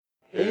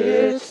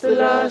It's the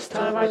last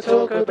time I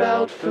talk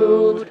about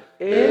food.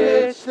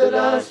 It's the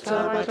last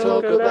time I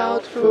talk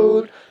about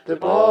food. The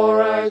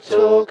more I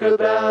talk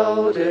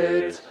about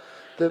it,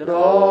 the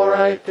more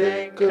I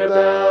think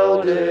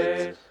about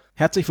it.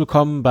 Herzlich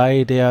willkommen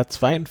bei der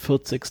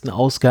 42.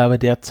 Ausgabe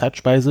der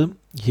Zeitspeise.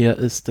 Hier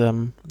ist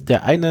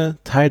der eine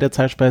Teil der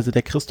Zeitspeise,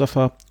 der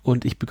Christopher,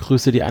 und ich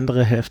begrüße die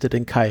andere Hälfte,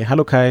 den Kai.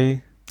 Hallo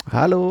Kai.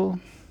 Hallo.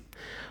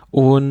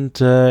 Und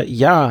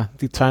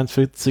die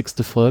 42.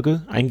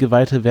 Folge.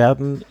 Eingeweihte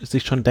werden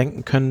sich schon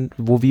denken können,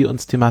 wo wir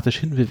uns thematisch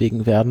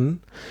hinbewegen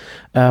werden.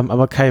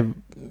 Aber Kai,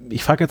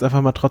 ich frage jetzt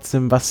einfach mal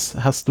trotzdem, was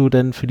hast du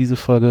denn für diese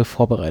Folge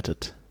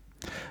vorbereitet?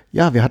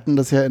 Ja, wir hatten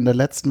das ja in der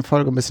letzten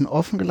Folge ein bisschen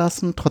offen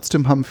gelassen.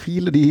 Trotzdem haben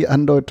viele die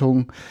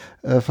Andeutung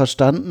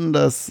verstanden,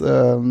 dass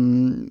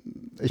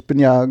ich bin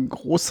ja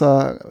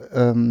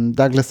großer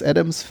Douglas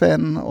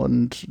Adams-Fan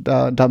und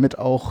damit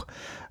auch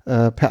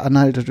per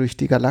Anhalter durch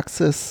die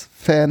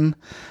Galaxis-Fan.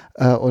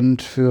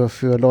 Und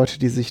für Leute,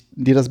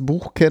 die das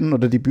Buch kennen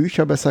oder die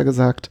Bücher besser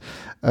gesagt,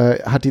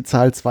 hat die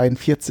Zahl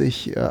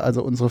 42,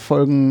 also unsere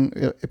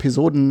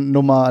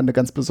Episodennummer, eine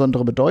ganz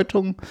besondere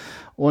Bedeutung.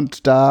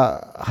 Und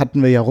da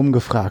hatten wir ja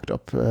rumgefragt,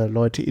 ob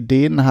Leute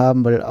Ideen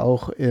haben, weil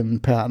auch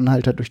per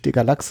Anhalter durch die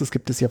Galaxis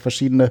gibt es ja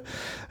verschiedene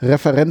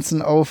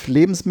Referenzen auf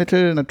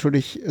Lebensmittel.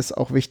 Natürlich ist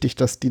auch wichtig,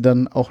 dass die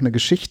dann auch eine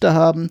Geschichte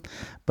haben.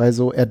 Bei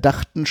so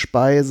erdachten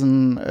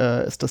Speisen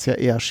ist das ja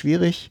eher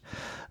schwierig.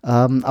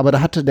 Aber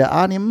da hatte der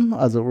Arnim,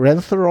 also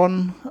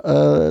Rentheron,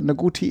 eine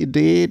gute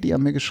Idee, die er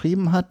mir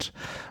geschrieben hat.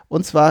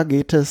 Und zwar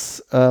geht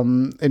es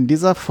in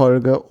dieser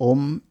Folge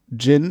um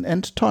Gin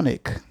and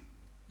Tonic.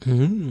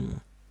 Mhm.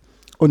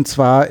 Und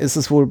zwar ist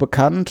es wohl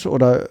bekannt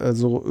oder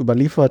so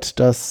überliefert,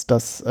 dass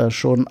das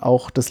schon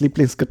auch das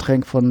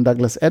Lieblingsgetränk von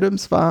Douglas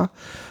Adams war.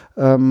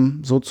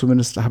 So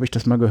zumindest habe ich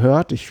das mal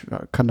gehört. Ich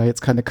kann da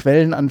jetzt keine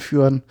Quellen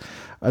anführen.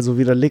 Also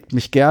widerlegt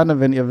mich gerne,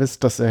 wenn ihr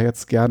wisst, dass er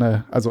jetzt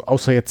gerne, also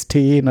außer jetzt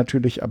Tee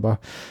natürlich, aber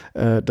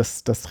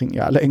das trinken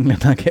ja alle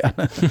Engländer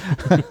gerne.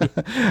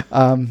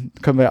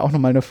 Können wir ja auch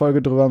nochmal eine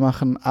Folge drüber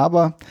machen.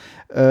 Aber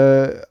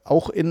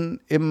auch im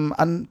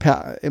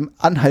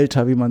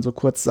Anhalter, wie man so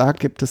kurz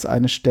sagt, gibt es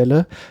eine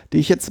Stelle, die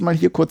ich jetzt mal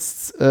hier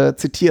kurz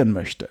zitieren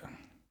möchte.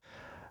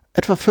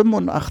 Etwa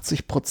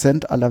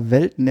 85% aller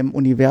Welten im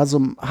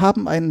Universum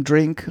haben einen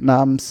Drink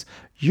namens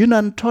Gin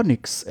and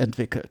Tonics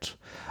entwickelt.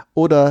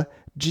 Oder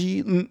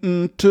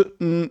G-N-T-N-X.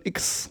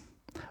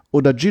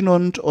 Oder Gin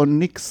und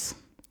Nix.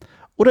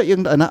 Oder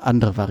irgendeine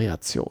andere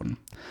Variation.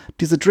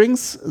 Diese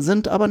Drinks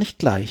sind aber nicht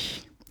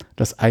gleich.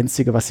 Das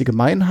Einzige, was sie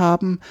gemein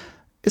haben,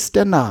 ist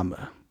der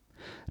Name.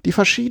 Die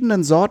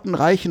verschiedenen Sorten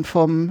reichen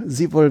vom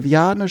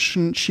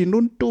sivolvianischen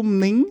Chinuntum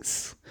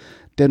Nings,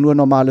 der nur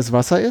normales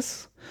Wasser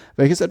ist,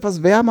 welches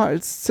etwas wärmer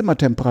als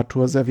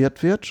Zimmertemperatur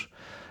serviert wird,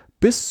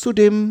 bis zu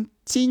dem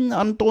Gin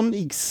and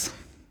Tonic,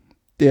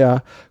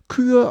 der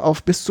Kühe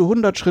auf bis zu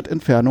 100 Schritt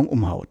Entfernung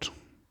umhaut.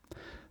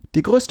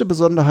 Die größte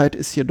Besonderheit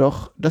ist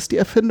jedoch, dass die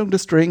Erfindung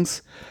des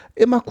Drinks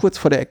immer kurz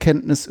vor der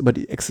Erkenntnis über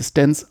die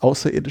Existenz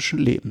außerirdischen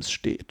Lebens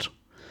steht.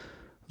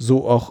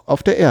 So auch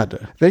auf der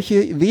Erde,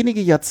 welche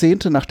wenige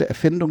Jahrzehnte nach der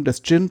Erfindung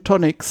des Gin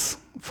Tonics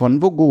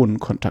von Vogonen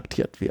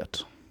kontaktiert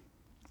wird.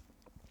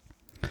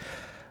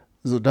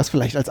 So, das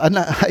vielleicht als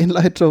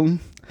Einleitung.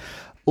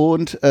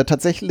 Und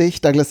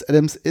tatsächlich, Douglas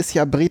Adams ist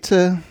ja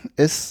Brite,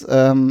 ist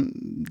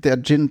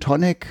der Gin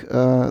Tonic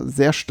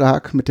sehr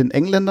stark mit den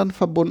Engländern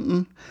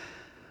verbunden.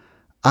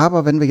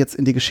 Aber wenn wir jetzt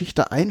in die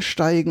Geschichte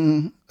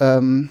einsteigen,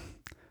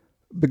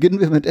 beginnen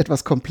wir mit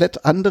etwas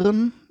komplett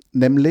anderem,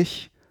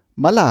 nämlich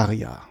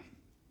Malaria.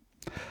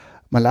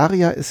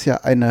 Malaria ist ja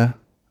eine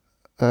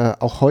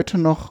auch heute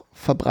noch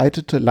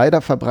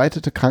leider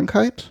verbreitete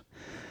Krankheit.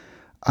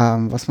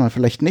 Was man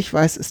vielleicht nicht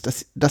weiß, ist,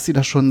 dass sie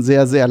da schon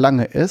sehr, sehr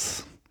lange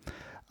ist.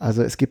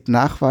 Also es gibt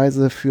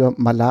Nachweise für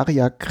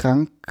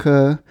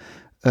Malaria-Kranke,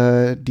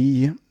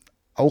 die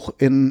auch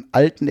in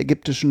alten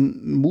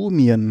ägyptischen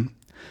Mumien,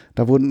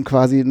 da wurden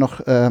quasi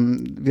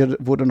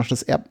wurde noch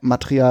das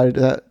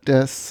Erbmaterial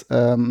des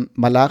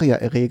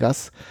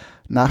Malaria-Erregers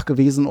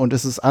nachgewiesen, und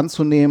es ist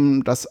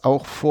anzunehmen, dass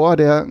auch vor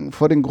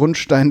den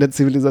Grundsteinen der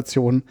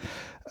Zivilisation,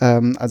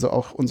 also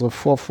auch unsere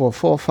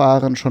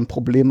Vorfahren schon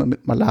Probleme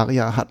mit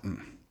Malaria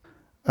hatten.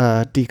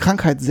 Die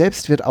Krankheit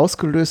selbst wird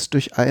ausgelöst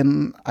durch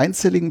einen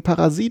einzelligen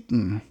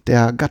Parasiten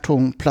der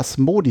Gattung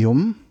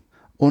Plasmodium.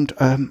 Und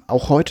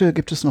auch heute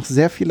gibt es noch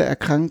sehr viele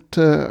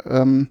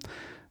Erkrankte.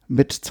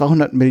 Mit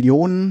 200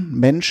 Millionen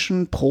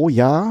Menschen pro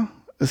Jahr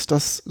ist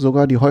das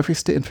sogar die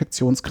häufigste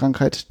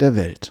Infektionskrankheit der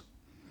Welt.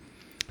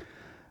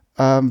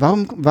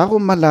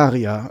 Warum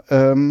Malaria?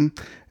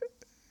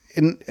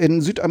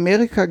 In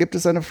Südamerika gibt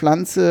es eine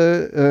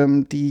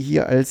Pflanze, die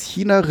hier als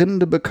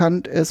China-Rinde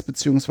bekannt ist,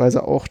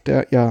 beziehungsweise auch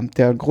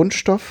der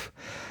Grundstoff.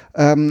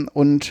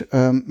 Und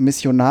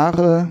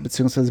Missionare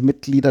beziehungsweise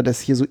Mitglieder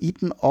des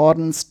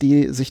Jesuitenordens,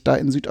 die sich da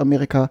in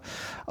Südamerika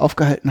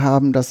aufgehalten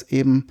haben, dass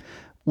eben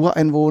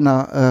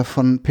Ureinwohner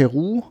von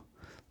Peru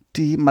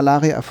die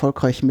Malaria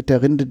erfolgreich mit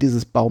der Rinde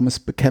dieses Baumes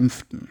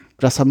bekämpften.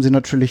 Das haben sie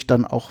natürlich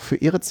dann auch für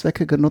ihre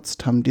Zwecke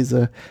genutzt, haben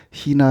diese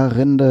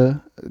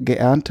China-Rinde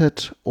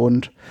geerntet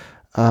und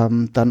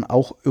dann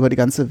auch über die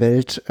ganze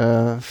Welt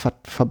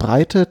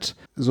verbreitet,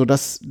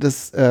 sodass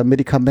das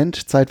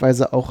Medikament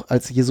zeitweise auch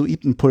als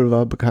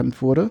Jesuitenpulver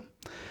bekannt wurde.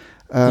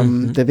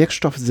 Der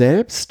Wirkstoff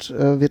selbst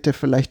wird dir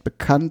vielleicht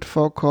bekannt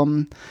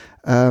vorkommen.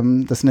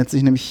 Das nennt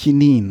sich nämlich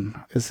Chinin,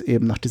 ist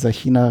eben nach dieser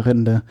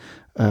China-Rinde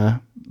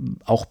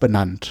auch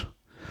benannt.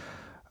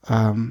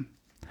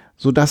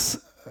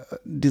 Sodass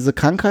diese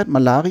Krankheit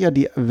Malaria,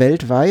 die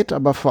weltweit,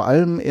 aber vor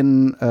allem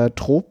in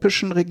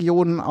tropischen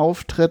Regionen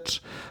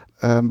auftritt,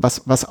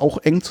 was auch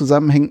eng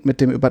zusammenhängt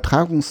mit dem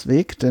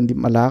Übertragungsweg, denn die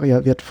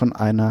Malaria wird von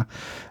einer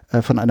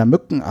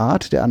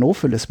Mückenart, der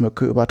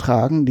Anopheles-Mücke,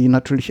 übertragen, die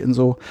natürlich in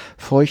so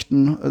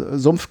feuchten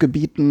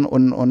Sumpfgebieten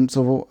und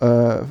so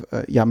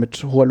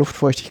mit hoher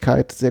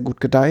Luftfeuchtigkeit sehr gut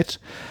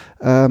gedeiht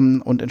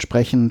und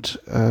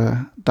entsprechend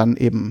dann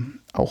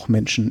eben auch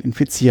Menschen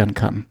infizieren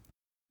kann.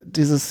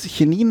 Dieses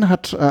Chinin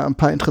hat ein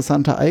paar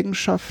interessante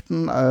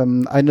Eigenschaften.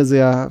 Eine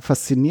sehr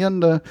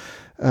faszinierende.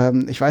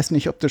 Ich weiß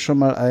nicht, ob du schon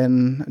mal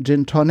einen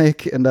Gin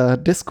Tonic in der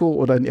Disco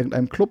oder in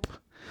irgendeinem Club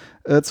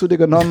zu dir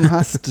genommen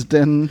hast,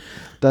 denn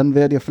dann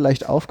wäre dir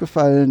vielleicht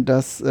aufgefallen,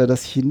 dass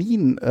das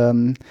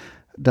Chinin,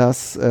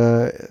 das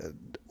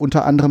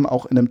unter anderem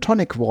auch in einem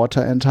Tonic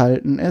Water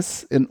enthalten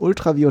ist, in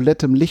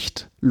ultraviolettem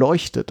Licht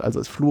leuchtet, also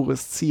es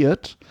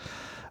fluoresziert.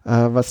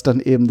 Was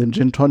dann eben den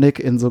Gin Tonic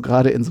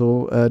gerade in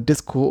so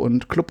Disco-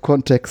 und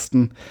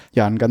Club-Kontexten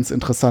ja ein ganz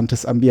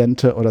interessantes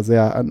Ambiente oder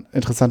sehr ein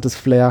interessantes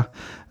Flair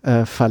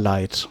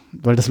verleiht,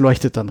 weil das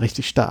leuchtet dann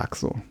richtig stark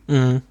so.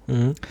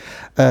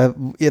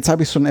 Jetzt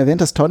habe ich es schon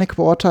erwähnt, das Tonic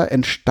Water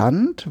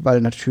entstand,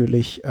 weil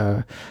natürlich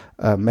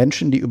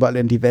Menschen, die überall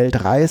in die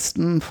Welt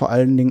reisten, vor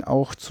allen Dingen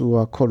auch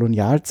zur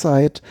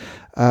Kolonialzeit,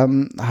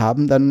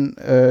 haben dann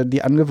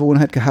die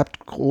Angewohnheit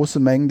gehabt, große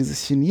Mengen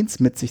dieses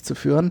Chinins mit sich zu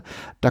führen.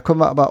 Da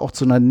kommen wir aber auch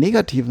zu einer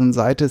negativen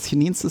Seite des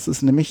Chinins. Es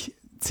ist nämlich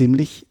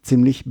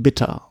ziemlich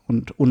bitter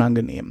und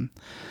unangenehm,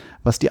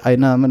 was die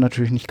Einnahme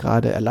natürlich nicht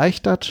gerade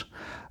erleichtert.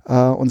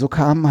 Und so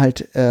kamen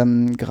halt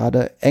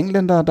gerade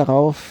Engländer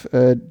darauf,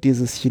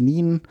 dieses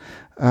Chinin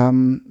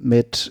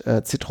mit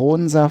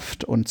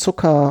Zitronensaft und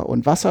Zucker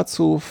und Wasser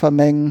zu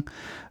vermengen.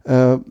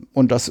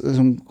 Und das ist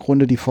im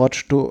Grunde die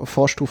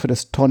Vorstufe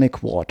des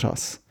Tonic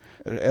Waters.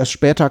 Erst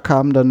später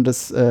kam dann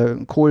das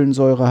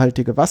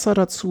kohlensäurehaltige Wasser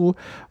dazu,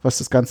 was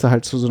das Ganze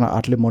halt zu so einer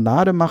Art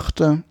Limonade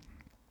machte.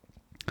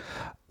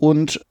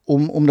 Und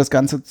um das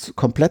Ganze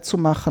komplett zu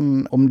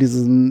machen, um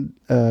diese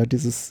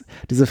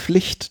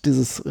Pflicht,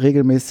 dieses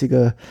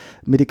regelmäßige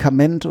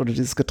Medikament oder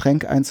dieses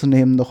Getränk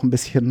einzunehmen, noch ein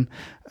bisschen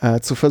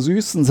zu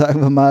versüßen, sagen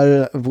wir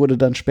mal, wurde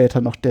dann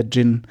später noch der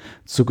Gin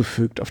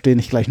zugefügt, auf den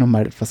ich gleich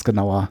nochmal etwas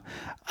genauer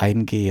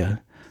eingehe.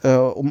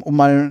 Um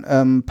mal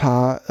ein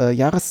paar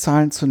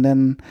Jahreszahlen zu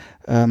nennen,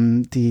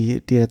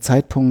 der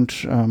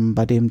Zeitpunkt,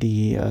 bei dem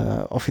die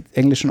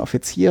englischen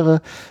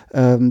Offiziere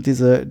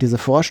diese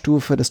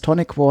Vorstufe des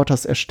Tonic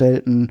Waters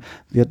erstellten,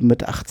 wird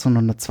mit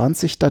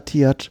 1820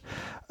 datiert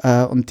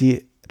und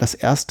das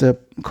erste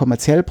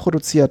kommerziell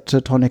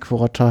produzierte Tonic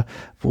Water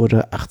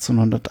wurde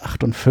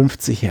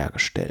 1858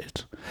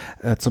 hergestellt.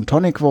 Zum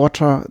Tonic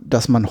Water,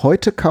 das man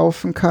heute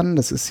kaufen kann,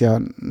 das ist ja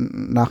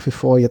nach wie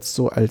vor jetzt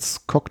so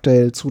als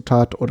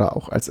Cocktailzutat oder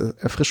auch als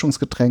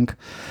Erfrischungsgetränk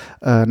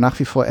nach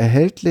wie vor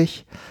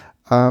erhältlich.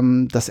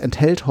 Das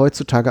enthält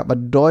heutzutage aber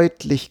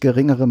deutlich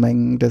geringere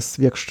Mengen des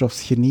Wirkstoffs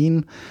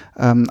Chinin.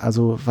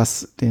 Also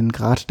was den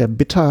Grad der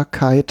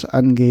Bitterkeit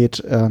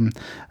angeht,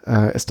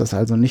 ist das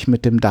also nicht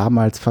mit dem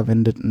damals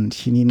verwendeten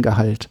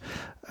Chiningehalt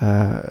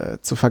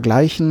zu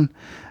vergleichen.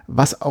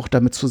 Was auch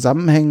damit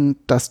zusammenhängt,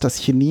 dass das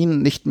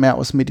Chinin nicht mehr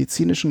aus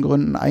medizinischen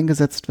Gründen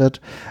eingesetzt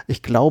wird.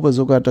 Ich glaube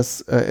sogar,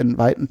 dass in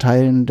weiten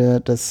Teilen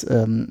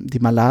die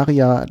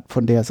Malaria,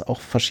 von der es auch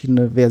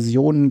verschiedene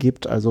Versionen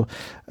gibt, also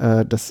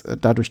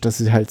dadurch, dass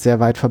sie halt sehr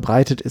weit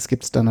verbreitet ist,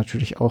 gibt es da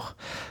natürlich auch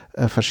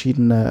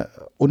verschiedene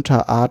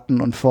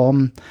Unterarten und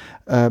Formen.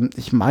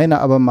 Ich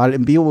meine aber mal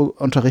im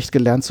Bio-Unterricht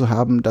gelernt zu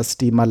haben, dass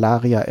die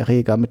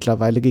Malaria-Erreger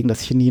mittlerweile gegen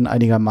das Chinin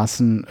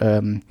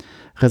einigermaßen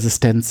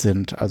resistent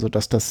sind. Also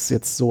dass das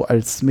jetzt so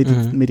als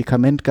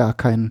Medikament gar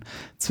keinen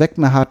Zweck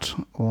mehr hat.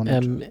 Und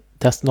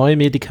das neue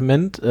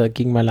Medikament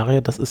gegen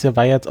Malaria,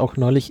 war jetzt auch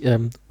neulich,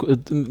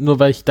 nur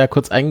weil ich da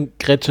kurz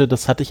eingrätsche,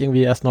 das hatte ich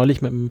irgendwie erst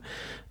neulich mit einem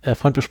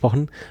Freund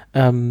besprochen.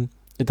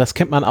 Das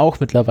kennt man auch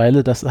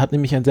mittlerweile. Das hat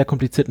nämlich einen sehr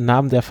komplizierten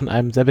Namen, der von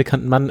einem sehr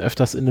bekannten Mann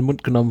öfters in den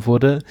Mund genommen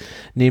wurde,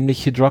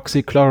 nämlich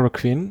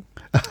Hydroxychloroquine.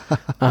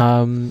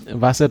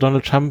 Was ja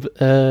Donald Trump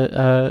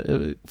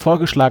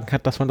vorgeschlagen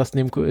hat, dass man das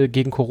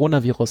gegen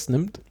Coronavirus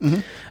nimmt,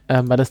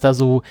 weil es da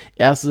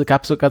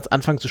gab so ganz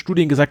Anfang zu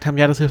Studien gesagt haben,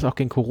 ja, das hilft auch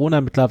gegen Corona.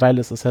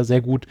 Mittlerweile ist es ja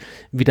sehr gut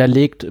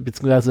widerlegt,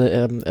 beziehungsweise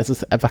es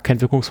ist einfach kein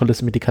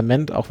wirkungsvolles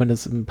Medikament, auch wenn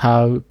es ein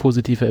paar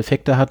positive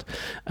Effekte hat.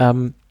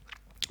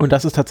 Und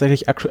das ist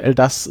tatsächlich aktuell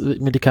das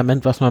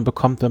Medikament, was man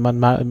bekommt, wenn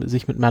man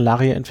sich mit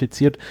Malaria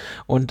infiziert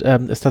und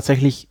ist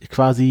tatsächlich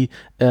quasi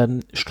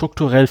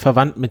strukturell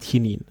verwandt mit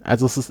Chinin.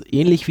 Also es ist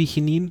ähnlich wie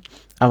Chinin,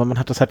 aber man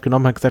hat das halt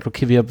genommen und hat gesagt,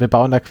 okay, wir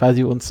bauen da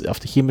quasi uns auf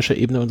die chemische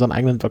Ebene unseren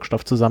eigenen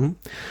Wirkstoff zusammen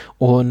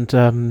und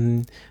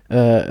nehmen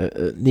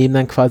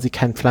dann quasi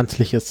kein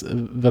pflanzliches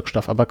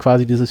Wirkstoff, aber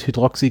quasi dieses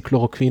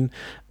Hydroxychloroquin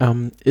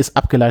ist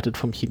abgeleitet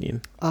vom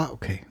Chinin. Ah,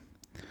 okay.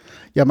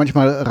 Ja,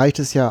 manchmal reicht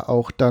es ja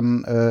auch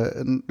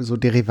dann, so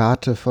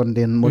Derivate von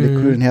den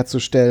Molekülen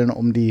herzustellen,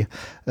 um die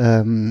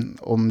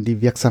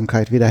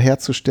Wirksamkeit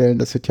wiederherzustellen.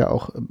 Das wird ja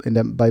auch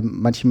bei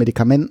manchen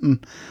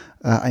Medikamenten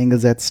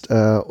eingesetzt,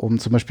 um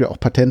zum Beispiel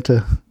auch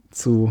Patente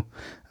zu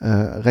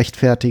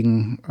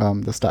rechtfertigen,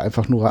 dass da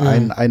einfach nur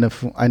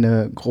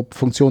eine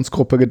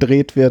Funktionsgruppe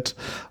gedreht wird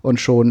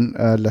und schon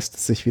lässt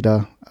es sich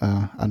wieder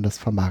anders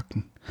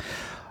vermarkten.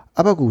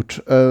 Aber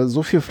gut,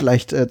 so viel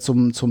vielleicht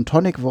zum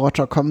Tonic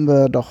Water. Kommen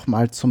wir doch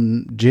mal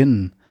zum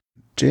Gin.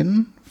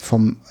 Gin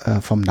vom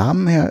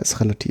Namen her ist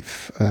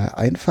relativ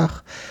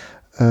einfach,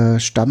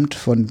 stammt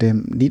von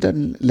dem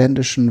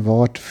niederländischen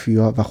Wort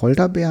für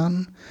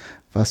Wacholderbeeren,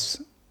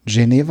 was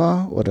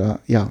Geneva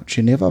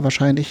Geneva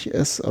wahrscheinlich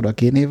ist oder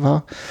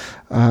Geneva.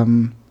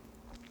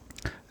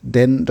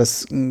 Denn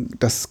das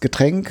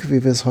Getränk,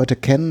 wie wir es heute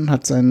kennen,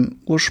 hat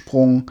seinen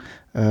Ursprung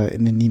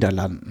in den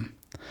Niederlanden.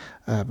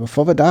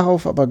 Bevor wir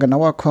darauf aber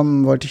genauer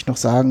kommen, wollte ich noch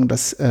sagen,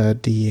 dass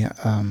die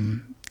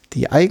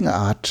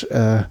Eigenart,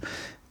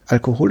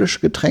 alkoholische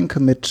Getränke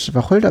mit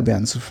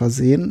Wacholderbeeren zu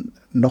versehen,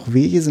 noch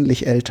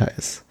wesentlich älter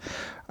ist.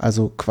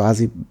 Also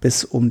quasi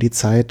bis um die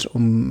Zeit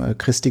um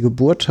Christi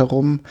Geburt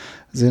herum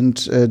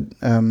sind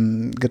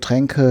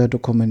Getränke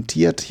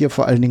dokumentiert. Hier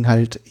vor allen Dingen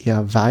halt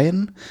eher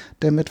Wein,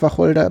 der mit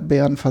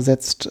Wacholderbeeren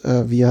versetzt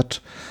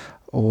wird.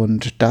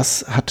 Und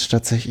das hat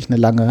tatsächlich eine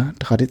lange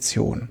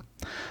Tradition.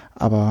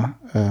 Aber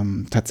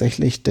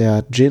tatsächlich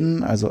der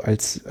Gin, also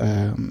als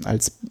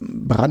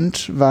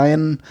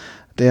Brandwein,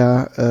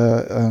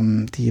 der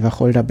die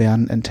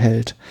Wacholderbeeren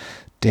enthält,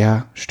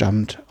 der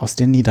stammt aus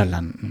den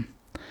Niederlanden.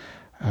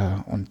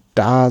 Und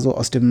da so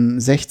aus dem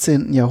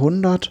 16.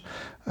 Jahrhundert,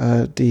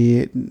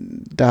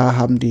 da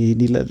haben die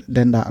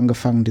Niederländer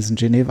angefangen, diesen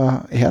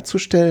Geneva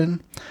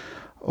herzustellen.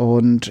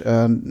 Und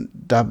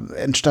da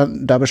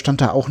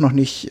bestand er auch noch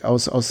nicht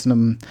aus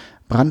einem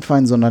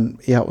Brandwein, sondern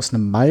eher aus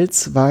einem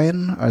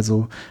Malzwein,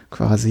 also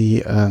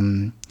quasi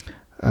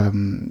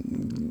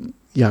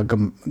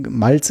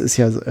Malz ist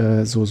ja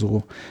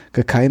so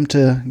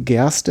gekeimte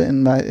Gerste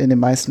in den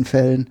meisten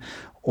Fällen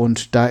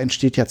und da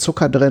entsteht ja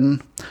Zucker drin.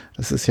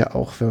 Das ist ja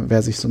auch,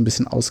 wer sich so ein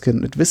bisschen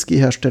auskennt mit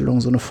Whisky-Herstellung,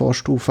 so eine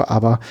Vorstufe,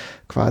 aber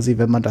quasi,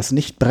 wenn man das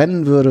nicht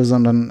brennen würde,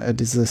 sondern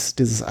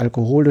dieses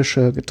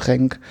alkoholische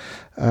Getränk,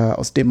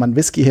 aus dem man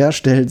Whisky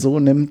herstellt, so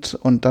nimmt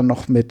und dann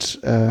noch mit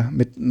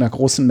einer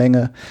großen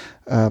Menge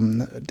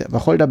der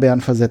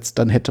Wacholderbeeren versetzt,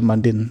 dann hätte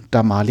man den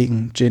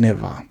damaligen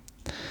Geneva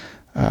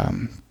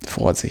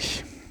vor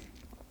sich.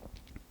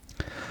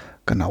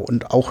 Genau,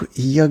 und auch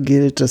hier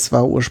gilt, es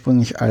war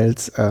ursprünglich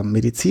als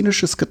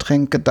medizinisches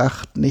Getränk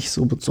gedacht, nicht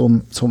so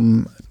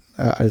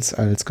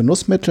als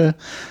Genussmittel,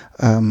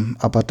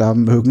 aber da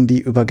mögen die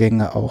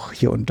Übergänge auch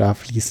hier und da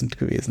fließend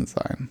gewesen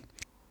sein.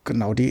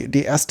 Genau,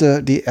 der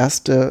erste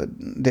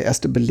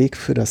Beleg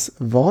für das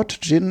Wort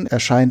Gin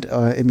erscheint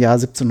im Jahr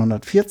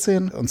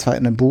 1714, und zwar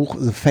in dem Buch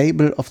The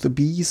Fable of the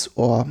Bees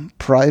or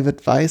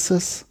Private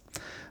Vices,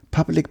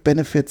 Public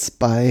Benefits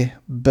by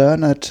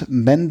Bernard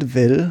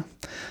Mandeville.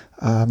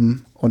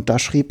 Und da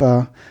schrieb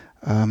er,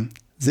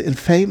 The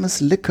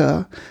infamous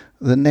liquor,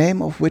 the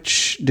name of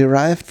which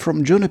derived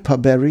from juniper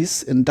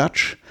berries in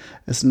Dutch,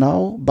 is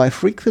now by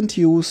frequent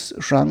use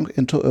shrunk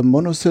into a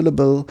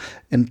monosyllable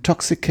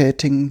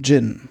intoxicating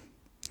gin.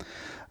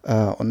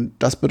 Und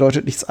das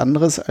bedeutet nichts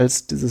anderes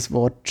als dieses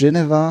Wort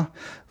Geneva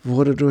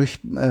wurde durch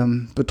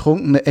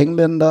betrunkene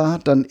Engländer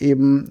dann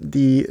eben,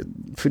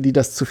 für die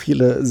das zu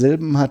viele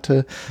Silben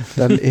hatte,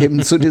 dann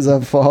eben zu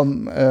dieser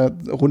Form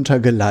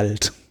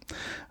runtergelallt.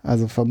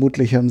 Also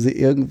vermutlich haben sie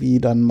irgendwie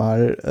dann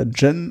mal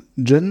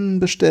Gin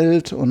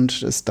bestellt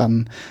und es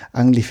dann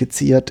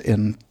anglifiziert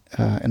in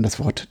das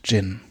Wort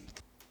Gin.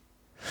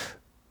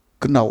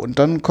 Genau, und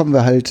dann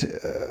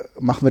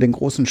machen wir den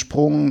großen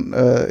Sprung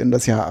in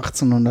das Jahr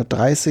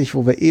 1830,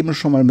 wo wir eben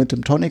schon mal mit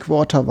dem Tonic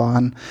Water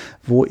waren,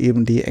 wo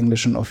eben die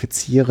englischen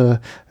Offiziere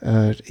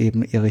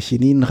eben ihre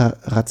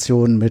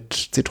Chininration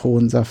mit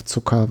Zitronensaft,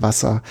 Zucker,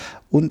 Wasser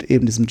und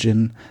eben diesem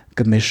Gin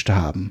gemischt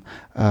haben.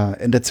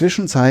 In der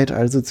Zwischenzeit,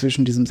 also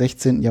zwischen diesem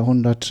 16.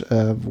 Jahrhundert,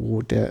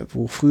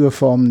 wo frühe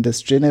Formen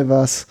des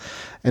Genevas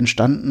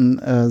entstanden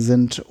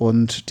sind,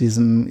 und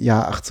diesem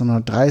Jahr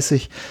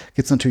 1830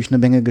 gibt es natürlich eine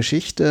Menge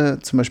Geschichte.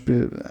 Zum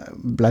Beispiel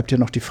bleibt ja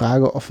noch die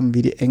Frage offen,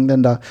 wie die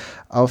Engländer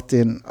auf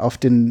den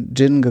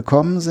Gin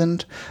gekommen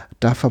sind.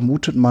 Da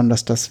vermutet man,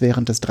 dass das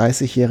während des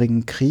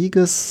 30-jährigen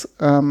Krieges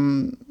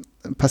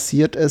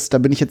passiert ist. Da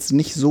bin ich jetzt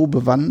nicht so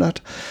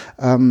bewandert,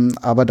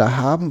 aber da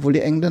haben wohl die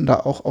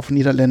Engländer auch auf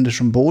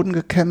niederländischem Boden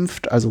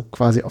gekämpft, also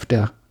quasi auf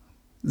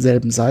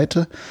derselben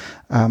Seite,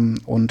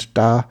 und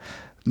da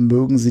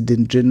mögen sie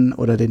den Gin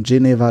oder den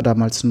Geneva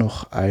damals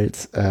noch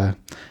als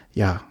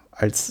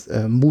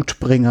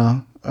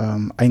Mutbringer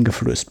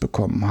eingeflößt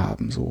bekommen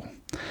haben, so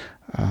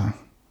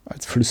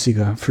als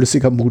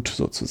flüssiger Mut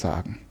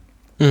sozusagen.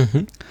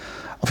 Mhm.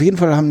 Auf jeden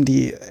Fall haben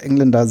die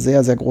Engländer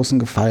sehr, sehr großen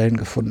Gefallen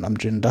gefunden am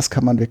Gin. Das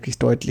kann man wirklich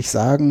deutlich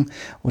sagen.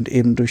 Und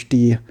eben durch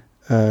die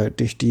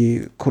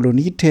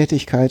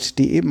Kolonietätigkeit,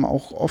 die eben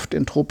auch oft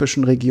in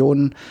tropischen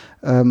Regionen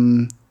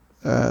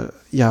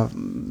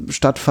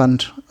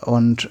stattfand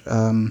und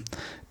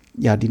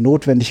die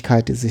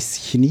Notwendigkeit, dieses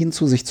Chinin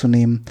zu sich zu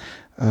nehmen,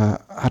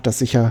 hat das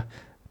sicher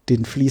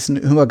den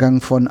fließenden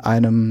Übergang von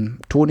einem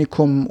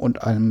Tonikum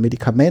und einem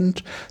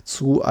Medikament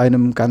zu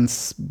einem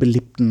ganz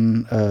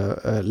beliebten,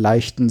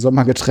 leichten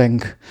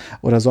Sommergetränk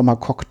oder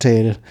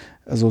Sommercocktail,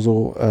 also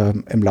so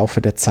im Laufe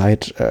der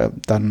Zeit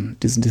dann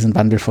diesen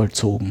Wandel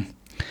vollzogen.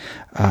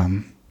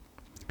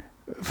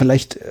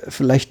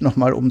 Vielleicht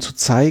nochmal, um zu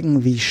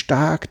zeigen, wie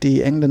stark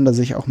die Engländer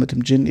sich auch mit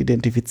dem Gin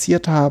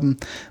identifiziert haben,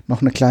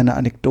 noch eine kleine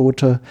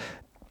Anekdote.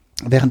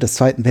 Während des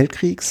Zweiten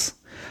Weltkriegs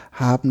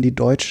haben die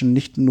Deutschen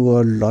nicht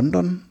nur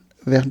London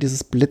während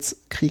dieses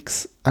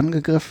Blitzkriegs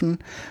angegriffen,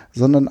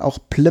 sondern auch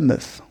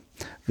Plymouth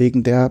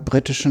wegen der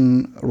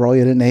britischen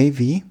Royal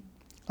Navy.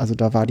 Also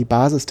da war die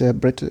Basis der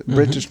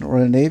britischen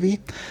Royal Navy.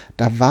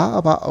 Da war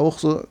aber auch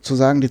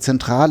sozusagen die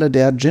Zentrale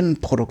der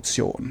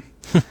Gin-Produktion.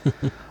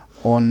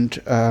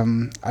 Und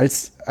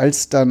als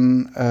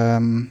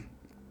dann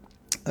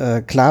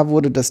klar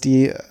wurde, dass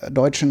die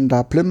Deutschen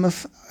da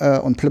Plymouth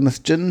und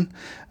Plymouth Gin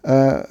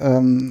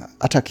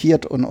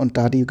attackiert und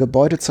da die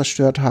Gebäude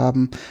zerstört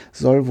haben,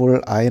 soll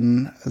wohl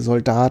ein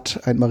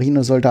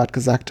Marinesoldat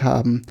gesagt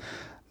haben,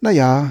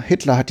 naja,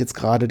 Hitler hat jetzt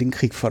gerade den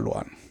Krieg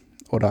verloren.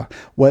 Oder,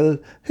 well,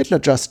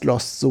 Hitler just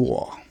lost the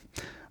war.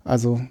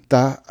 Also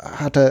da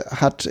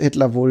hat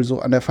Hitler wohl so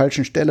an der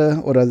falschen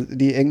Stelle oder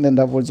die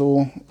Engländer wohl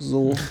so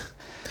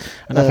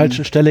an der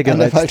falschen Stelle gereizt. An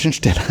der falschen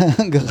Stelle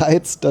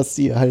gereizt, dass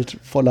sie halt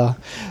voller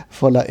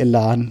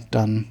Elan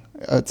dann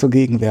zur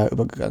Gegenwehr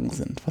übergegangen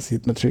sind, was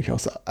sie natürlich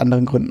aus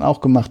anderen Gründen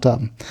auch gemacht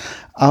haben.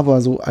 Aber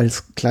so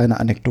als kleine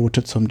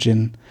Anekdote zum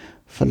Gin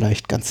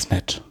vielleicht ganz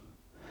nett.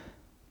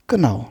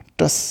 Genau,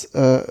 das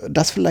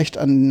vielleicht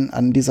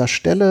an dieser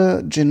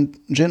Stelle.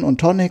 Gin und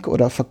Tonic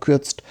oder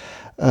verkürzt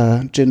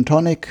Gin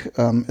Tonic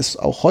ist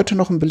auch heute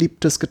noch ein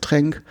beliebtes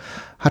Getränk,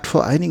 hat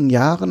vor einigen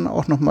Jahren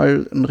auch noch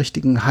mal einen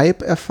richtigen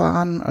Hype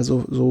erfahren.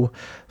 Also so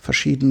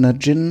verschiedene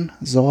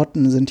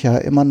Gin-Sorten sind ja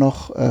immer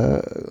noch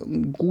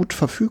gut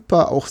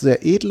verfügbar, auch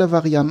sehr edle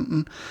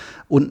Varianten.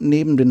 Und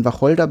neben den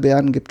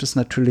Wacholderbeeren gibt es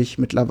natürlich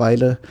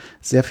mittlerweile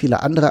sehr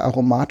viele andere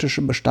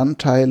aromatische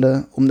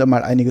Bestandteile, um da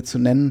mal einige zu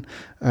nennen.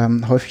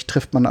 Häufig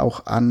trifft man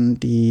auch an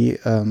die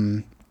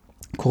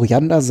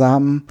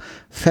Koriandersamen,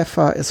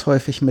 Pfeffer ist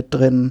häufig mit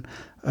drin,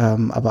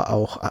 aber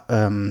auch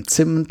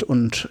Zimt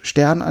und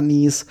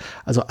Sternanis,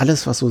 also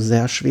alles, was so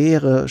sehr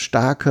schwere,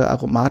 starke,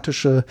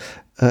 aromatische,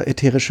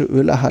 ätherische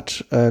Öle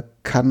hat,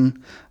 kann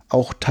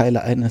auch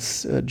Teile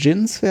eines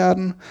Gins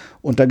werden.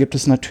 Und da gibt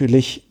es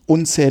natürlich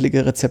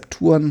unzählige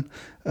Rezepturen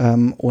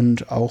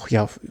und auch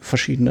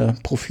verschiedene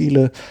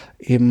Profile,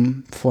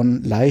 eben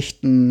von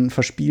leichten,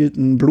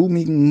 verspielten,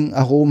 blumigen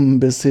Aromen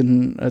bis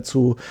hin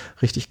zu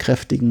richtig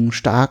kräftigen,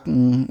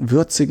 starken,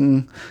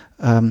 würzigen,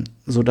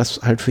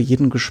 sodass halt für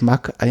jeden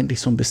Geschmack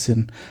eigentlich so ein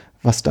bisschen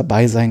was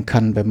dabei sein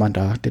kann, wenn man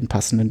da den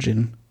passenden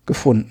Gin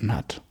gefunden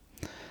hat.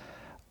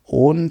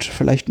 Und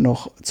vielleicht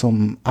noch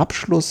zum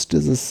Abschluss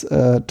dieses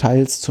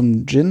Teils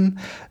zum Gin.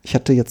 Ich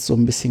hatte jetzt so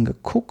ein bisschen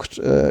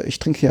geguckt. Ich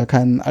trinke ja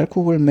keinen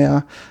Alkohol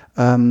mehr.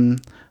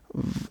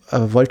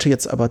 Wollte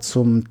jetzt aber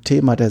zum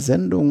Thema der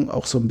Sendung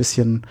auch so ein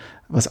bisschen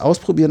was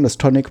ausprobieren. Das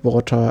Tonic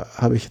Water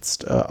habe ich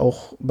jetzt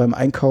auch beim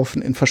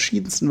Einkaufen in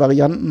verschiedensten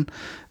Varianten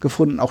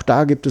gefunden. Auch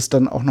da gibt es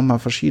dann auch nochmal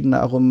verschiedene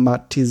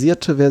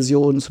aromatisierte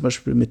Versionen, zum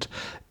Beispiel mit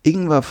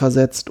Ingwer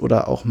versetzt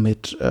oder auch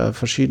mit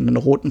verschiedenen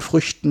roten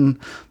Früchten.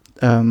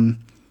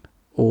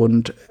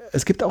 Und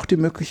es gibt auch die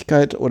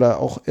Möglichkeit oder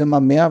auch immer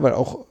mehr, weil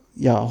auch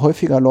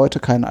häufiger Leute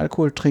keinen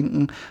Alkohol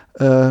trinken,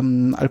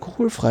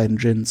 alkoholfreien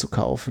Gin zu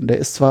kaufen. Der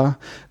ist zwar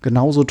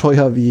genauso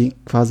teuer wie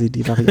quasi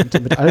die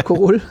Variante mit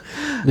Alkohol.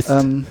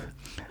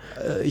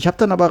 Ich habe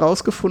dann aber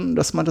rausgefunden,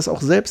 dass man das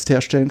auch selbst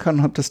herstellen kann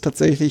und habe das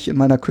tatsächlich in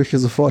meiner Küche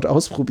sofort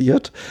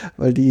ausprobiert,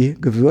 weil die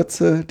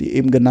Gewürze, die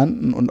eben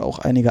genannten und auch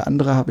einige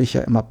andere habe ich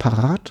ja immer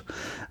parat.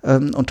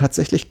 Und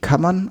tatsächlich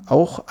kann man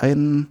auch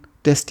ein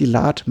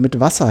Destillat mit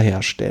Wasser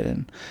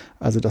herstellen.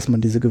 Also, dass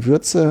man diese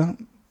Gewürze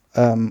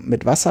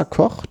mit Wasser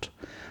kocht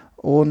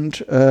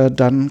und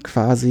dann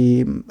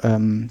quasi,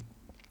 wenn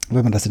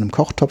man das in einem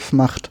Kochtopf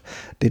macht,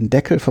 den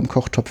Deckel vom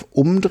Kochtopf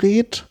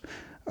umdreht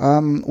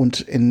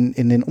und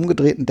in den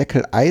umgedrehten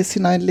Deckel Eis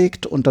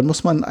hineinlegt. Und dann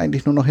muss man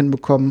eigentlich nur noch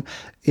hinbekommen,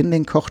 in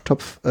den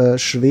Kochtopf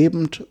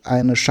schwebend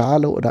eine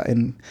Schale oder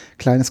ein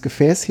kleines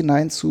Gefäß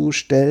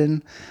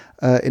hineinzustellen,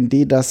 in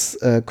die das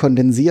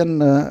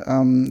kondensierende,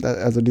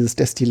 also dieses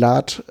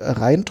Destillat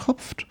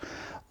reintropft.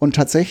 Und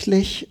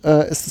tatsächlich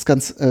ist es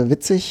ganz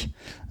witzig,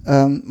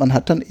 man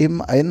hat dann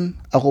eben ein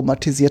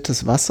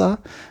aromatisiertes Wasser,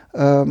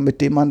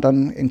 mit dem man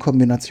dann in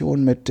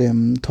Kombination mit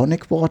dem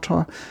Tonic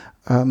Water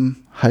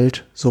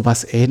halt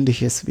sowas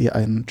Ähnliches wie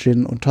ein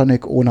Gin und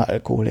Tonic ohne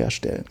Alkohol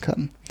herstellen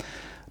kann.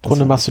 Im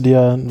Grunde machst du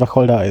dir einen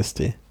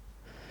Wacholder-Eistee.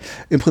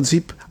 Im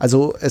Prinzip,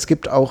 also es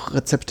gibt auch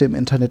Rezepte im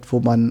Internet, wo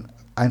man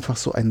einfach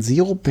so einen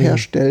Sirup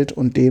herstellt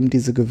und dem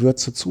diese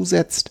Gewürze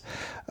zusetzt.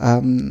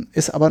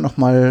 Ist aber noch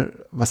mal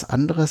was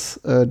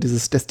anderes.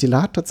 Dieses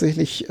Destillat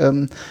tatsächlich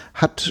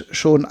hat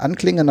schon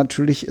Anklänge.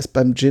 Natürlich ist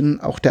beim Gin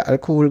auch der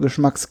Alkohol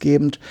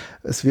geschmacksgebend.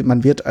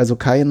 Man wird also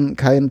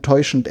kein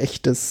täuschend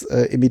echtes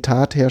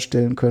Imitat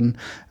herstellen können,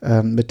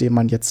 mit dem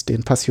man jetzt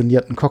den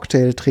passionierten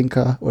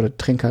Cocktailtrinker oder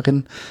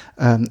Trinkerin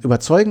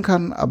überzeugen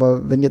kann.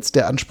 Aber wenn jetzt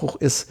der Anspruch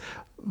ist,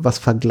 was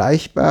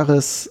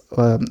Vergleichbares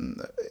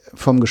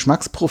vom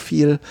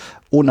Geschmacksprofil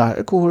ohne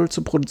Alkohol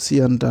zu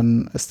produzieren,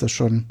 dann ist das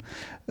schon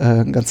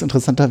ein ganz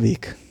interessanter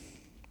Weg.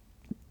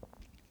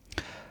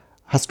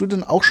 Hast du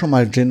denn auch schon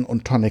mal Gin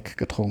und Tonic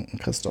getrunken,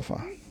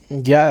 Christopher?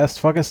 Ja, erst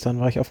vorgestern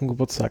war ich auf dem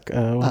Geburtstag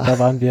und da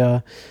waren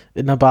wir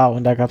in einer Bar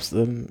und da gab es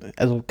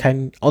also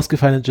keinen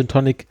ausgefallenen Gin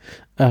Tonic,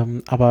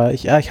 aber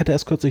ich hatte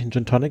erst kürzlich einen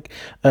Gin Tonic.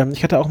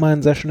 Ich hatte auch mal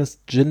ein sehr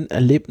schönes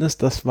Gin-Erlebnis,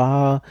 das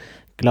war,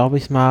 glaube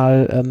ich,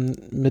 mal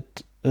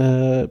mit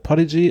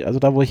Podigy, also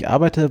da, wo ich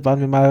arbeite,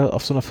 waren wir mal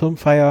auf so einer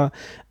Firmenfeier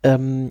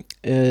in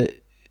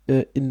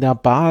der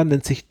Bar,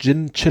 nennt sich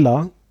Gin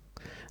Chiller.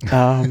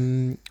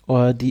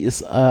 Die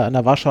ist an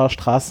der Warschauer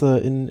Straße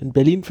in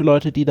Berlin für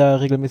Leute, die da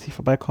regelmäßig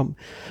vorbeikommen.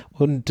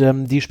 Und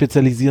die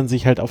spezialisieren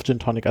sich halt auf Gin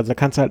Tonic. Also da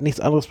kannst du halt nichts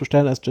anderes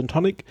bestellen als Gin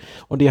Tonic.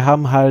 Und die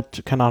haben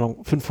halt, keine Ahnung,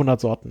 500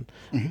 Sorten.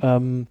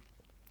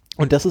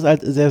 Und das ist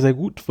halt sehr, sehr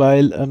gut,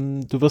 weil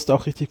du wirst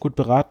auch richtig gut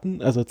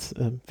beraten. Also jetzt,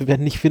 wir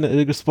werden nicht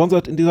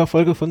gesponsert in dieser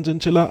Folge von Gin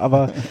Chiller,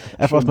 aber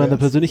einfach aus meiner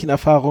persönlichen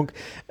Erfahrung.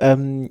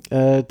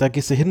 Da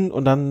gehst du hin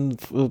und dann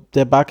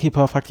der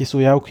Barkeeper fragt dich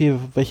so, ja, okay,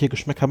 welche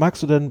Geschmäcker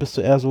magst du denn? Bist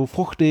du eher so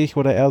fruchtig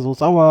oder eher so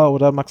sauer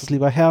oder magst du es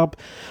lieber herb?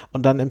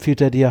 Und dann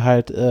empfiehlt er dir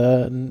halt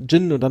einen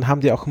Gin und dann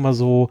haben die auch immer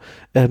so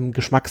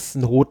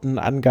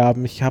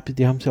Geschmacksnotenangaben.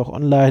 Die haben sie auch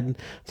online.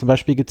 Zum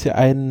Beispiel gibt es hier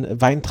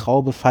einen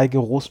Weintraube, Feige,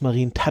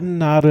 Rosmarin,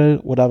 Tannennadel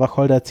oder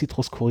Wacholder,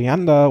 Zitrus,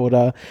 Koriander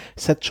oder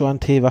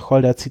Szechuan-Tee,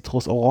 Wacholder,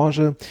 Zitrus,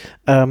 Orange.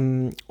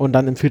 Und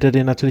dann empfiehlt er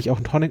dir natürlich auch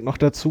einen Tonic noch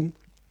dazu.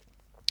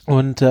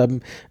 Und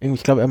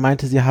ich glaube, er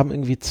meinte, sie haben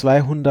irgendwie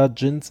 200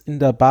 Gins in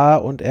der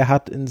Bar und er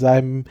hat in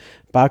seinem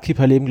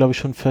Barkeeper-Leben, glaube ich,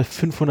 schon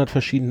 500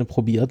 verschiedene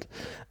probiert.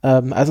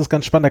 Also ist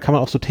ganz spannend, da kann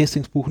man auch so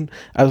Tastings buchen.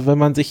 Also wenn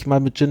man sich mal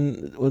mit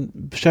Gin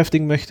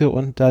beschäftigen möchte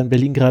und da in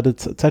Berlin gerade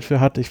Zeit für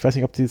hat, ich weiß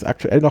nicht, ob die das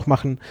aktuell noch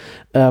machen,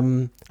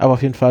 aber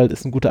auf jeden Fall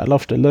ist eine gute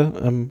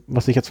Anlaufstelle,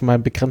 was ich jetzt von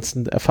meinem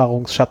begrenzten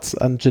Erfahrungsschatz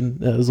an Gin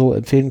so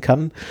empfehlen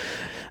kann.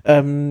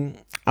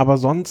 Aber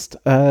sonst,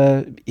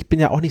 ich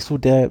bin ja auch nicht so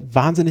der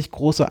wahnsinnig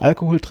große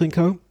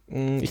Alkoholtrinker.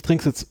 Ich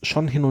trinke es jetzt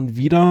schon hin und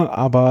wieder,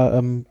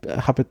 aber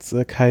habe jetzt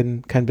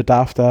keinen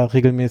Bedarf, da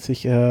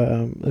regelmäßig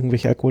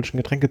irgendwelche alkoholischen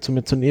Getränke zu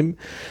mir zu nehmen.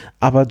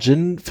 Aber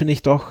Gin finde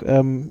ich doch,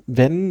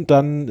 wenn,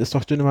 dann ist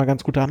doch Gin immer eine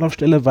ganz gute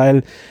Anlaufstelle,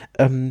 weil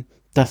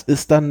das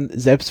ist dann,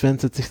 selbst wenn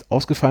es jetzt nicht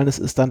ausgefallen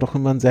ist dann doch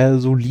immer ein sehr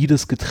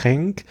solides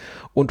Getränk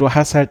und du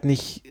hast halt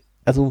nicht,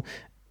 also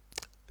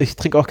ich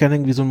trinke auch gerne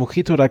irgendwie so ein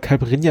Mojito oder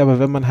Caipirinha, aber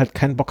wenn man halt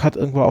keinen Bock hat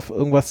irgendwo auf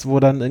irgendwas, wo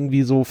dann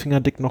irgendwie so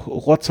fingerdick noch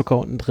Rohrzucker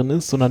unten drin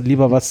ist, sondern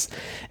lieber was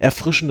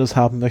Erfrischendes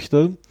haben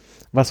möchte,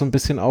 was so ein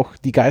bisschen auch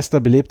die Geister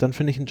belebt, dann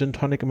finde ich einen Gin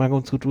Tonic immer eine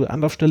ganz gute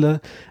Anlaufstelle.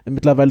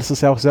 Mittlerweile ist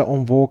es ja auch sehr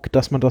en vogue,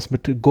 dass man das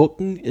mit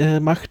Gurken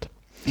macht.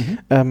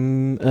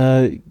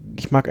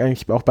 Ich mag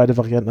eigentlich auch beide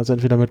Varianten, also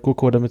entweder mit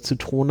Gurke oder mit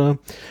Zitrone.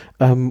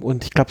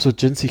 Und ich glaube, so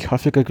Gins, die ich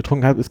häufiger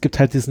getrunken habe, es gibt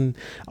halt diesen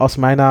aus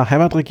meiner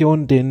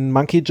Heimatregion, den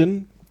Monkey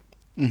Gin.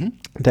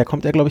 Der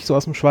kommt ja, glaube ich, so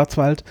aus dem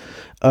Schwarzwald.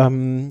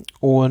 Dann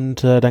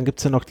gibt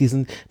es ja noch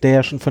diesen, der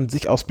ja schon von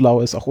sich aus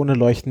blau ist, auch ohne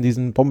Leuchten,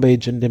 diesen Bombay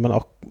Gin, den man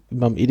auch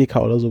beim Edeka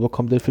oder so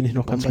bekommt, den finde ich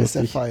noch ganz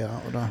lustig. Sapphire,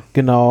 oder?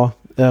 Genau.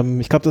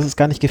 Ich glaube, das ist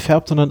gar nicht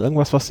gefärbt, sondern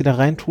irgendwas, was sie da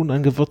reintun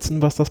an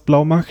Gewürzen, was das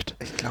blau macht.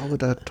 Ich glaube,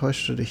 da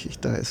täuscht du dich.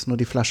 Da ist nur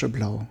die Flasche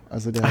blau.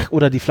 Also Ach,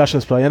 oder die Flasche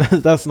ist blau. Ja,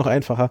 das ist noch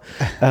einfacher.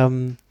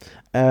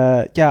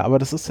 Ja, aber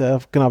das ist ja,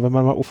 genau, wenn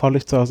man mal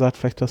UV-Licht zu Hause hat,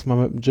 vielleicht das mal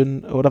mit dem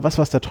Gin, oder was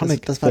war der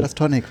Tonic? Das war das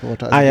Tonic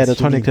Water. Also ja, der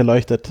Tonic, der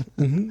leuchtet.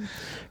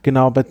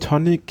 Genau, bei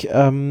Tonic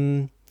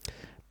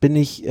finde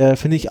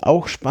ich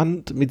auch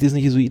spannend mit diesen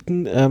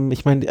Jesuiten.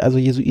 Ich meine, also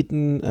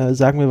Jesuiten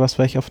sagen mir was,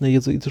 weil ich auf einer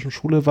jesuitischen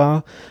Schule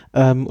war.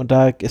 Und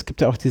es gibt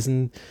ja auch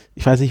diesen,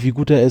 ich weiß nicht, wie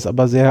gut er ist,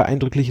 aber sehr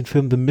eindrücklichen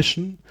Film The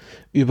Mission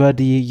über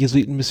die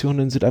Jesuitenmission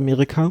in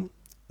Südamerika.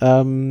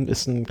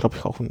 Ist glaube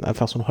ich, auch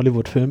einfach so ein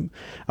Hollywood-Film,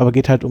 aber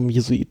geht halt um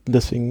Jesuiten,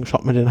 deswegen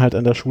schaut man den halt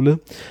an der Schule.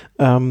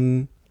 Da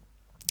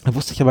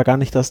wusste ich aber gar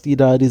nicht, dass die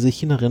da diese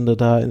China-Rinde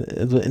da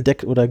also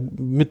entdeckt oder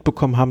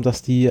mitbekommen haben,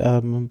 dass die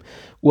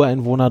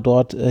Ureinwohner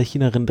dort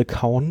China-Rinde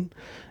kauen.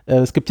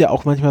 Es gibt ja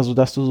auch manchmal so,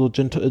 dass du so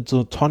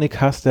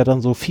Tonic hast, der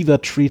dann so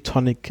Fever Tree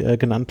Tonic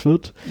genannt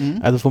wird,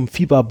 also vom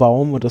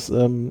Fieberbaum, und das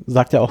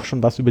sagt ja auch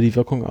schon was über die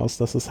Wirkung aus,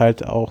 dass es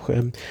halt auch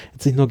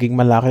jetzt nicht nur gegen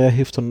Malaria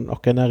hilft, sondern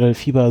auch generell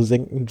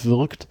fiebersenkend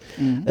wirkt,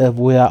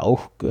 wo ja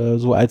auch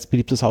so als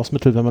beliebtes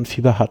Hausmittel, wenn man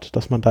Fieber hat,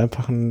 dass man da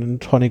einfach einen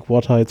Tonic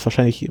Water, jetzt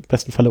wahrscheinlich im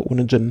besten Falle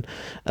ohne Gin,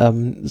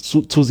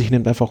 zu sich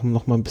nimmt, einfach um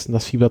nochmal ein bisschen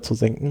das Fieber zu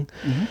senken.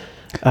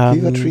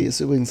 Fever Tree ist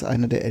übrigens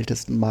eine der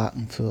ältesten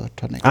Marken für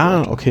Tonic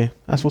Water. Okay.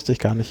 Das wusste ich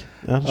gar nicht.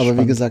 Ja, aber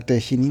spannend. Wie gesagt, der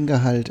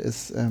Chiningehalt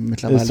ist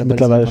mittlerweile bei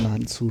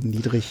Salmonaden zu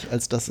niedrig,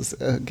 als dass es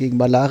gegen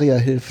Malaria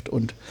hilft.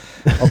 Und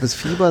ob es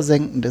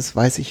fiebersenkend ist,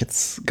 weiß ich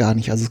jetzt gar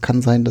nicht. Also es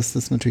kann sein, dass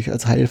das natürlich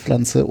als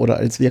Heilpflanze oder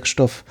als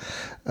Wirkstoff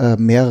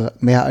mehr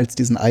als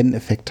diesen einen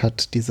Effekt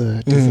hat, diese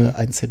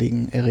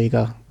einzelligen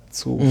Erreger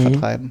zu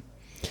vertreiben.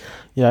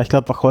 Ja, ich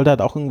glaube, Wacholder hat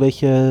auch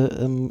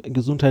irgendwelche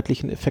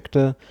gesundheitlichen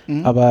Effekte,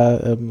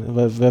 aber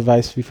wer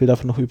weiß, wie viel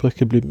davon noch übrig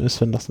geblieben ist,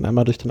 wenn das dann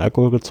einmal durch den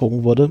Alkohol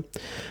gezogen wurde.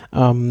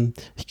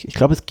 Ich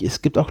glaube,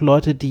 es gibt auch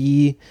Leute,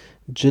 die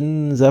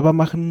Gin selber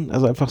machen,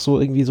 also einfach so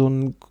irgendwie so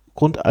einen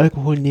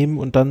Grundalkohol nehmen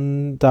und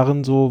dann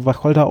darin so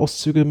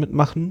Wacholder-Auszüge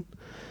mitmachen.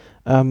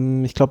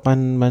 Ich glaube,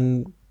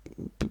 mein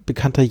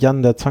bekannter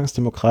Jan, der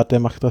Zwangsdemokrat,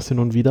 der macht das hin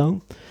und wieder.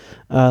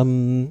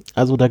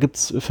 Also da gibt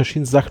es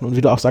verschiedene Sachen, und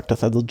wie du auch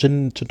sagtest, also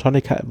Gin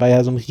Tonic war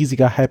ja so ein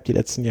riesiger Hype die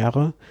letzten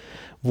Jahre,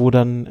 wo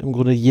dann im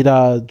Grunde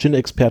jeder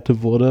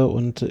Gin-Experte wurde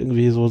und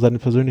irgendwie so seine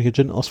persönliche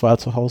Gin-Auswahl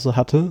zu Hause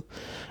hatte.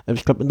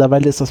 Ich glaube,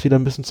 mittlerweile ist das wieder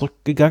ein bisschen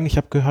zurückgegangen. Ich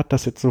habe gehört,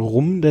 dass jetzt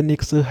Rum der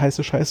nächste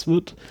heiße Scheiß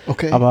wird.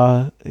 Okay.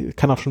 Aber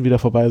kann auch schon wieder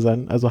vorbei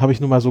sein. Also habe ich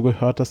nur mal so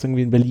gehört, dass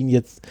irgendwie in Berlin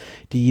jetzt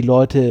die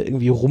Leute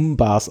irgendwie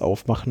Rum-Bars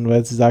aufmachen,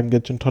 weil sie sagen,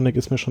 der Gin Tonic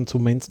ist mir schon zu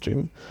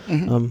Mainstream.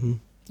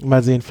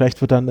 Mal sehen,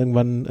 vielleicht wird dann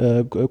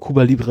irgendwann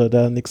Cuba Libre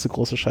der nächste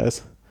große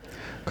Scheiß.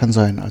 Kann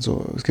sein.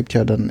 Also es gibt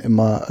ja dann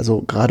immer,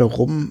 also gerade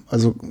Rum,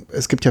 also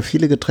es gibt ja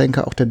viele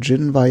Getränke, auch der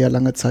Gin war ja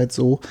lange Zeit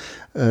so,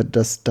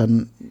 dass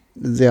dann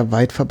sehr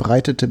weit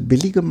verbreitete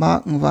billige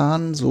Marken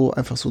waren, so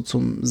einfach so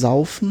zum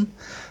Saufen.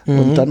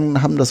 Und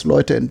dann haben das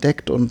Leute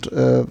entdeckt und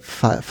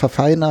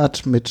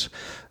verfeinert mit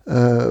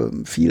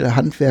viel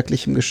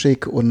handwerklichem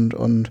Geschick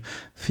und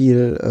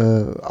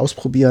viel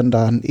Ausprobieren,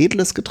 da ein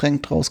edles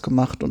Getränk draus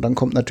gemacht. Und dann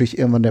kommt natürlich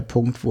irgendwann der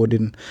Punkt, wo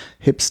den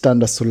Hipstern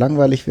das zu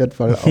langweilig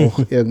wird, weil auch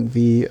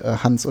irgendwie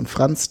Hans und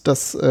Franz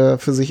das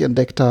für sich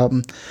entdeckt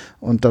haben.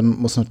 Und dann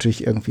muss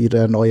natürlich irgendwie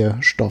der neue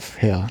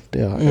Stoff her,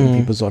 der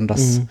irgendwie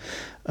besonders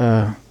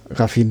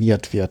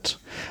raffiniert wird.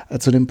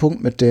 Zu dem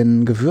Punkt mit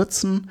den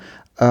Gewürzen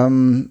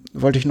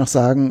wollte ich noch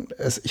sagen,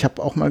 ich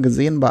habe auch mal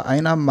gesehen bei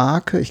einer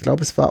Marke, ich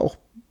glaube, es war auch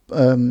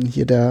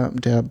hier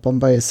der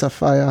Bombay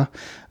Sapphire,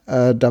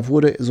 da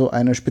wurde so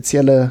eine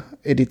spezielle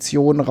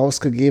Edition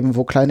rausgegeben,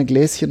 wo kleine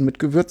Gläschen mit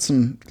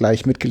Gewürzen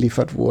gleich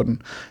mitgeliefert wurden.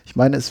 Ich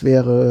meine, es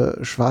wäre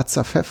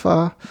schwarzer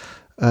Pfeffer,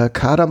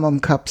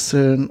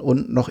 Kardamomkapseln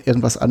und noch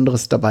irgendwas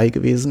anderes dabei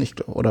gewesen,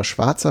 oder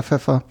schwarzer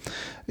Pfeffer.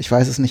 Ich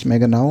weiß es nicht mehr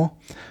genau.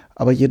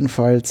 Aber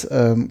jedenfalls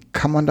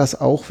kann man das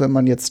auch, wenn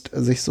man jetzt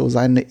sich so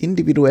seine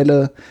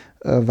individuelle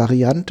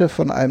Variante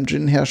von einem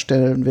Gin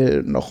herstellen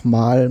will,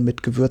 nochmal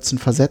mit Gewürzen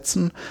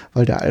versetzen,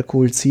 weil der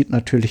Alkohol zieht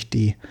natürlich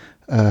die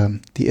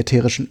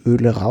ätherischen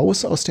Öle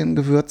raus aus den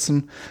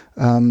Gewürzen.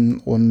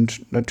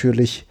 Und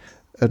natürlich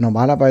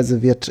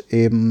normalerweise wird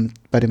eben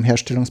bei dem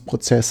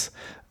Herstellungsprozess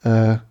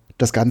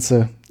das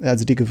Ganze,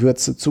 also die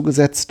Gewürze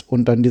zugesetzt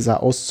und dann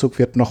dieser Auszug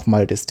wird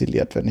nochmal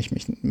destilliert, wenn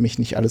mich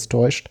nicht alles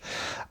täuscht.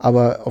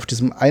 Aber auf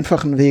diesem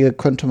einfachen Wege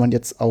könnte man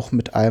jetzt auch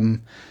mit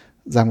einem,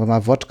 sagen wir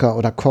mal, Wodka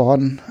oder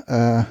Korn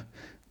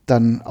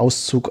dann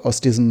Auszug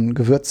aus diesen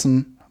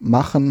Gewürzen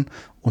machen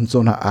und so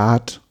eine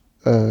Art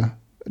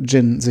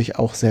Gin sich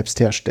auch selbst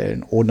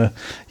herstellen, ohne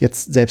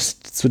jetzt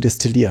selbst zu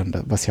destillieren,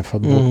 was ja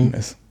verboten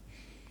ist.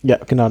 Ja,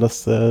 genau,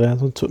 das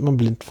tut man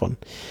blind von.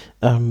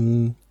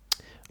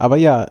 Aber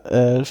ja,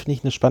 finde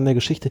ich eine spannende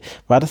Geschichte.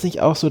 War das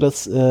nicht auch so,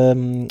 dass,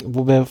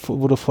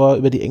 wo du vorher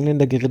über die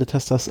Engländer geredet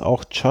hast, dass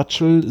auch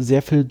Churchill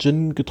sehr viel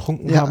Gin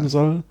getrunken haben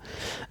soll?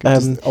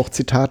 Gibt auch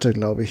Zitate,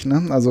 glaube ich,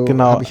 ne? Also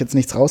genau. Habe ich jetzt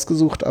nichts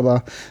rausgesucht,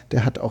 aber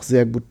der hat auch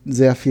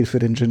sehr viel für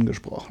den Gin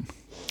gesprochen.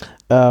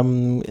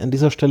 An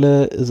dieser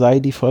Stelle sei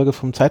die Folge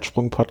vom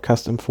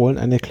Zeitsprung-Podcast empfohlen,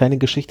 eine kleine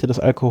Geschichte des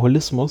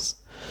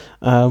Alkoholismus,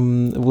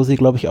 wo sie,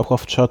 glaube ich, auch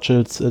auf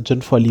Churchills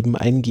Gin-Vorlieben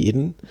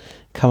eingehen.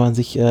 Kann man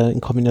sich in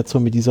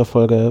Kombination mit dieser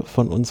Folge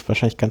von uns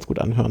wahrscheinlich ganz gut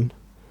anhören.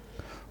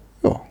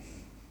 Ja.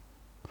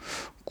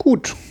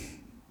 Gut.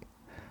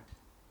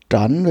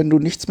 Dann, wenn du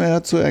nichts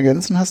mehr zu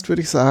ergänzen hast,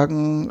 würde ich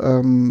sagen,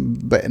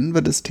 beenden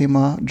wir das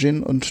Thema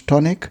Gin und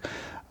Tonic.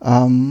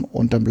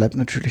 Und dann bleibt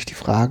natürlich die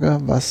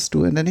Frage, was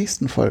du in der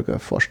nächsten Folge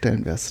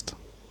vorstellen wirst.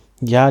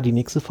 Ja, die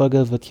nächste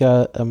Folge wird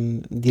ja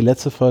die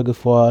letzte Folge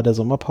vor der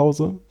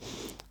Sommerpause.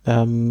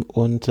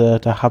 Und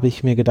da habe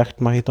ich mir gedacht,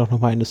 mache ich doch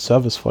nochmal eine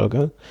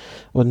Service-Folge.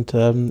 Und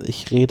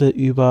ich rede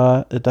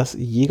über das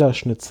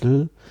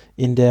Jägerschnitzel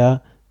in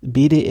der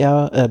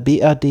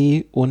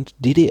BRD- und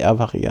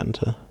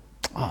DDR-Variante.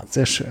 Ah,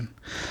 sehr schön.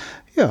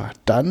 Ja,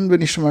 dann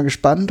bin ich schon mal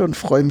gespannt und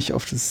freue mich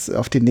auf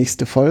die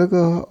nächste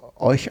Folge.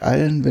 Euch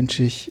allen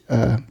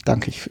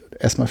danke ich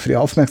erstmal für die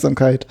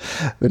Aufmerksamkeit,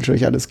 wünsche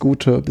euch alles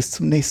Gute, bis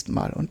zum nächsten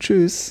Mal und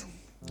tschüss.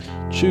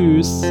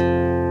 Tschüss.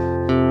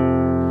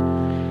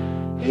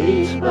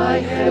 Eat my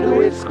head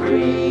with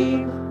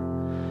cream,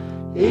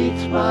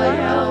 eat my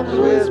arms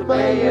with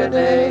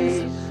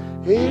mayonnaise,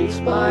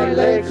 eat my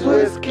legs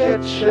with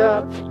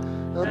ketchup,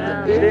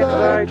 and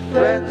invite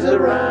friends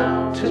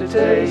around to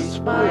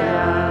taste my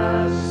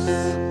ass.